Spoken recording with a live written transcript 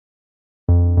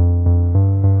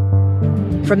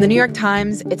From the New York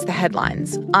Times, it's The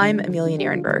Headlines. I'm Amelia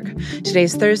Nierenberg.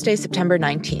 Today's Thursday, September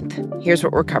 19th. Here's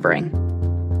what we're covering.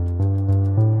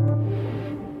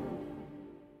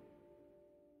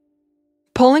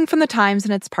 Polling from The Times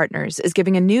and its partners is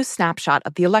giving a new snapshot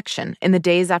of the election in the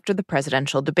days after the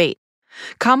presidential debate.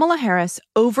 Kamala Harris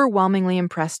overwhelmingly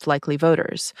impressed likely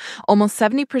voters. Almost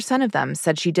 70% of them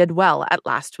said she did well at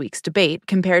last week's debate,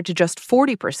 compared to just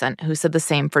 40% who said the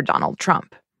same for Donald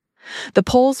Trump. The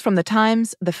polls from The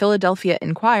Times, the Philadelphia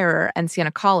Inquirer, and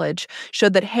Siena College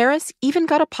showed that Harris even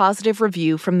got a positive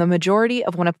review from the majority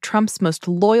of one of Trump's most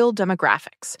loyal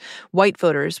demographics, white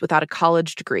voters without a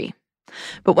college degree.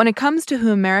 But when it comes to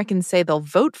who Americans say they'll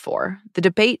vote for, the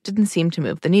debate didn't seem to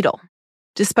move the needle.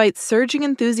 Despite surging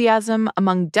enthusiasm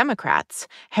among Democrats,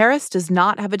 Harris does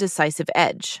not have a decisive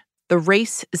edge. The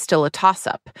race is still a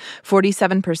toss-up,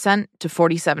 47% to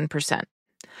 47%.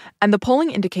 And the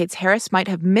polling indicates Harris might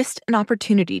have missed an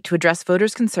opportunity to address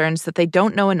voters' concerns that they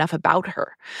don't know enough about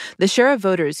her. The share of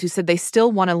voters who said they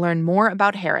still want to learn more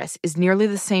about Harris is nearly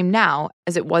the same now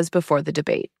as it was before the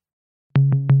debate.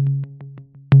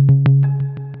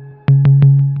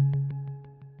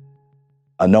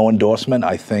 A no endorsement,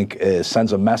 I think,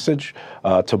 sends a message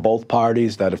to both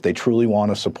parties that if they truly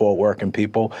want to support working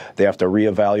people, they have to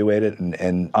reevaluate it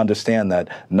and understand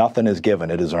that nothing is given,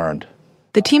 it is earned.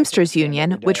 The Teamsters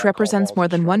Union, which represents more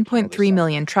than 1.3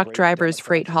 million truck drivers,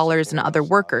 freight haulers, and other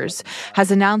workers,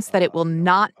 has announced that it will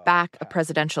not back a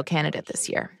presidential candidate this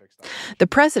year. The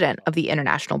president of the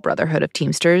International Brotherhood of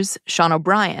Teamsters, Sean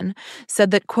O'Brien,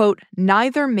 said that, quote,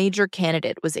 neither major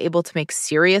candidate was able to make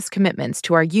serious commitments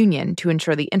to our union to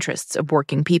ensure the interests of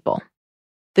working people.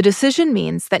 The decision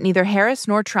means that neither Harris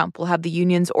nor Trump will have the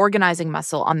union's organizing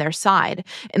muscle on their side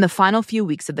in the final few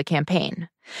weeks of the campaign,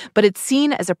 but it's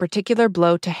seen as a particular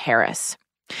blow to Harris.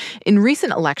 In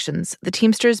recent elections, the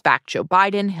Teamsters backed Joe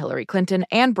Biden, Hillary Clinton,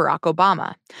 and Barack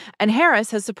Obama, and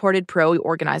Harris has supported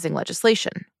pro-organizing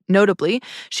legislation. Notably,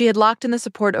 she had locked in the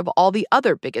support of all the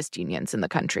other biggest unions in the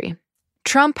country.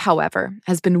 Trump, however,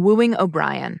 has been wooing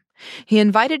O'Brien. He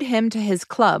invited him to his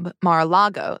club,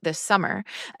 Mar-a-Lago, this summer,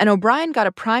 and O'Brien got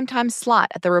a primetime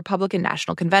slot at the Republican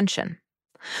National Convention.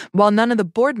 While none of the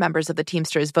board members of the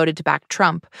Teamsters voted to back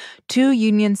Trump, 2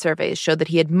 union surveys showed that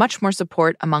he had much more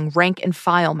support among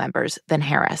rank-and-file members than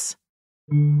Harris.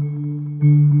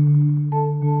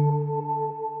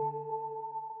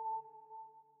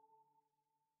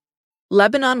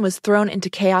 Lebanon was thrown into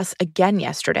chaos again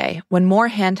yesterday when more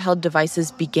handheld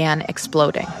devices began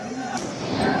exploding.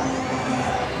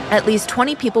 At least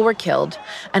 20 people were killed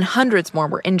and hundreds more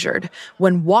were injured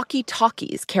when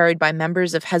walkie-talkies carried by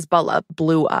members of Hezbollah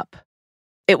blew up.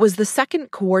 It was the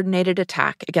second coordinated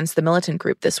attack against the militant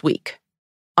group this week.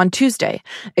 On Tuesday,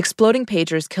 exploding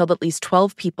pagers killed at least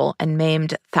 12 people and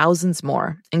maimed thousands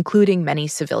more, including many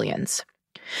civilians.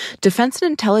 Defense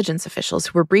and intelligence officials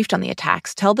who were briefed on the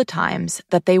attacks tell The Times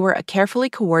that they were a carefully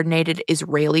coordinated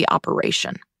Israeli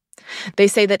operation. They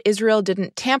say that Israel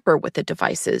didn't tamper with the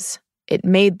devices. It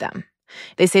made them.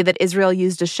 They say that Israel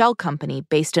used a shell company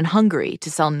based in Hungary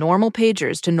to sell normal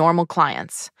pagers to normal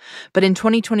clients. But in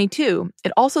 2022,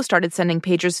 it also started sending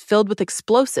pagers filled with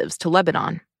explosives to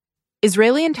Lebanon.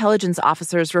 Israeli intelligence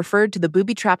officers referred to the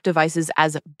booby-trapped devices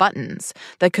as buttons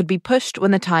that could be pushed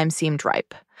when the time seemed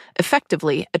ripe.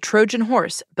 Effectively, a Trojan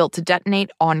horse built to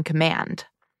detonate on command.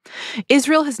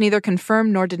 Israel has neither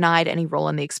confirmed nor denied any role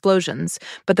in the explosions,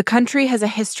 but the country has a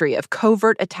history of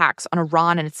covert attacks on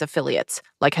Iran and its affiliates,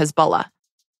 like Hezbollah.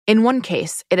 In one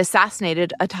case, it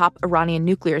assassinated a top Iranian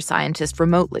nuclear scientist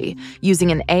remotely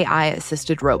using an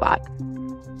AI-assisted robot.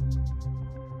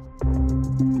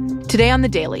 Today on The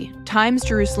Daily, Times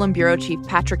Jerusalem Bureau Chief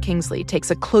Patrick Kingsley takes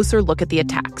a closer look at the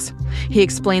attacks. He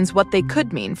explains what they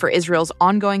could mean for Israel's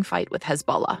ongoing fight with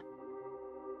Hezbollah.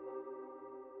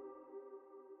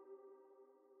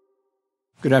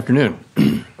 Good afternoon.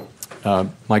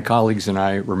 My colleagues and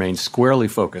I remain squarely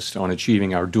focused on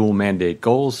achieving our dual mandate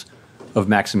goals of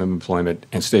maximum employment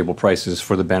and stable prices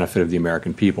for the benefit of the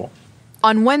American people.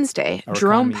 On Wednesday,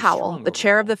 Jerome Powell, the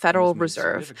chair of the Federal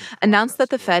Reserve, announced that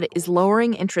the Fed is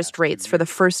lowering interest rates for the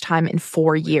first time in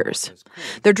 4 years.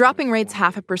 They're dropping rates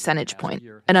 0.5 percentage point,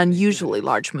 an unusually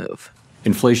large move.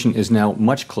 Inflation is now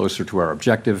much closer to our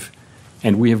objective,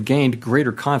 and we have gained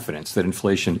greater confidence that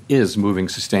inflation is moving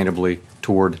sustainably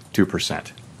toward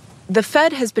 2%. The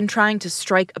Fed has been trying to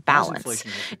strike a balance.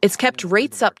 It's kept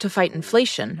rates up to fight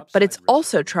inflation, but it's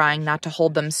also trying not to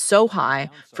hold them so high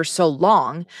for so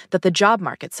long that the job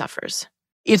market suffers.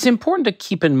 It's important to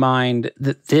keep in mind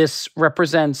that this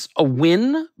represents a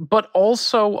win, but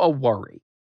also a worry.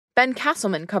 Ben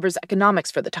Castleman covers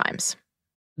economics for The Times.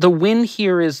 The win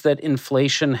here is that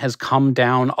inflation has come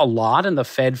down a lot and the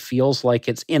Fed feels like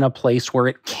it's in a place where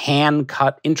it can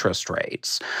cut interest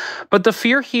rates. But the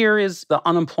fear here is the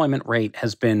unemployment rate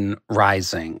has been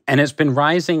rising, and it's been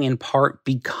rising in part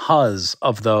because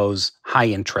of those high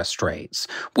interest rates,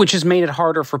 which has made it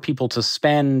harder for people to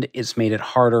spend. It's made it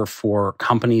harder for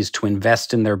companies to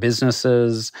invest in their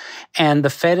businesses. And the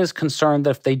Fed is concerned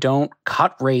that if they don't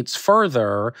cut rates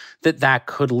further, that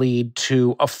could lead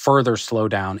to a further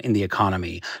slowdown in the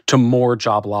economy, to more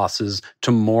job losses,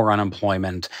 to more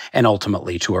unemployment, and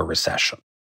ultimately to a recession.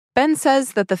 Ben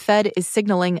says that the Fed is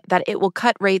signaling that it will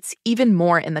cut rates even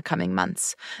more in the coming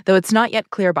months, though it's not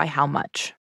yet clear by how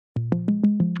much.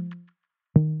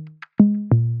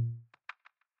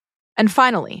 And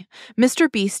finally,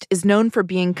 MrBeast is known for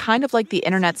being kind of like the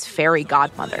internet's fairy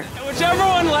godmother. And whichever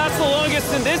one lasts the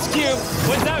longest in this cube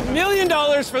wins that $1 million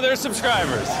for their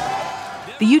subscribers.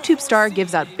 The YouTube star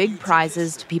gives out big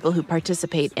prizes to people who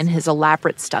participate in his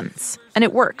elaborate stunts. And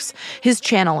it works. His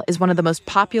channel is one of the most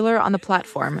popular on the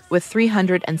platform, with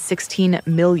 316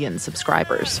 million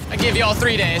subscribers. I give you all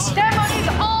 3 days. That money's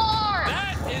ours!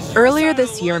 Earlier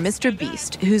this year,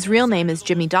 MrBeast, whose real name is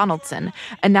Jimmy Donaldson,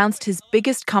 announced his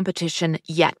biggest competition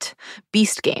yet,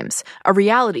 Beast Games, a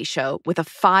reality show with a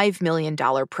 $5 million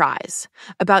prize.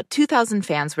 About 2,000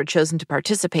 fans were chosen to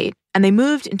participate, and they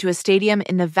moved into a stadium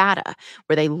in Nevada,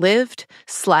 where they lived,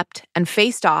 slept, and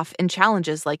faced off in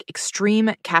challenges like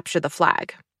Extreme Capture the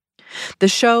Flag. The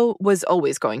show was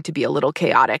always going to be a little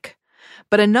chaotic,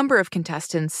 but a number of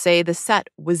contestants say the set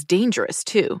was dangerous,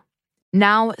 too.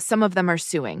 Now, some of them are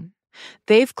suing.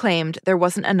 They've claimed there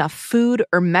wasn't enough food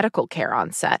or medical care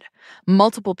on set.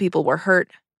 Multiple people were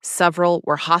hurt. Several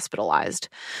were hospitalized.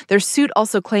 Their suit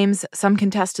also claims some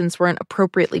contestants weren't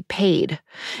appropriately paid.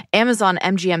 Amazon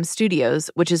MGM Studios,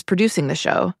 which is producing the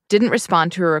show, didn't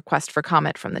respond to a request for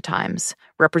comment from the Times.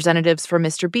 Representatives for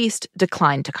MrBeast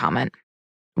declined to comment.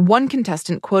 One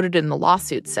contestant quoted in the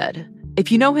lawsuit said,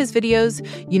 "If you know his videos,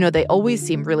 you know they always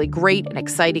seem really great and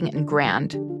exciting and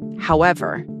grand.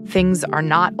 However, things are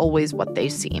not always what they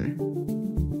seem."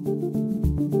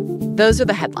 Those are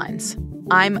the headlines.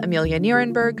 I'm Amelia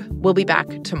Nierenberg. We'll be back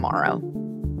tomorrow.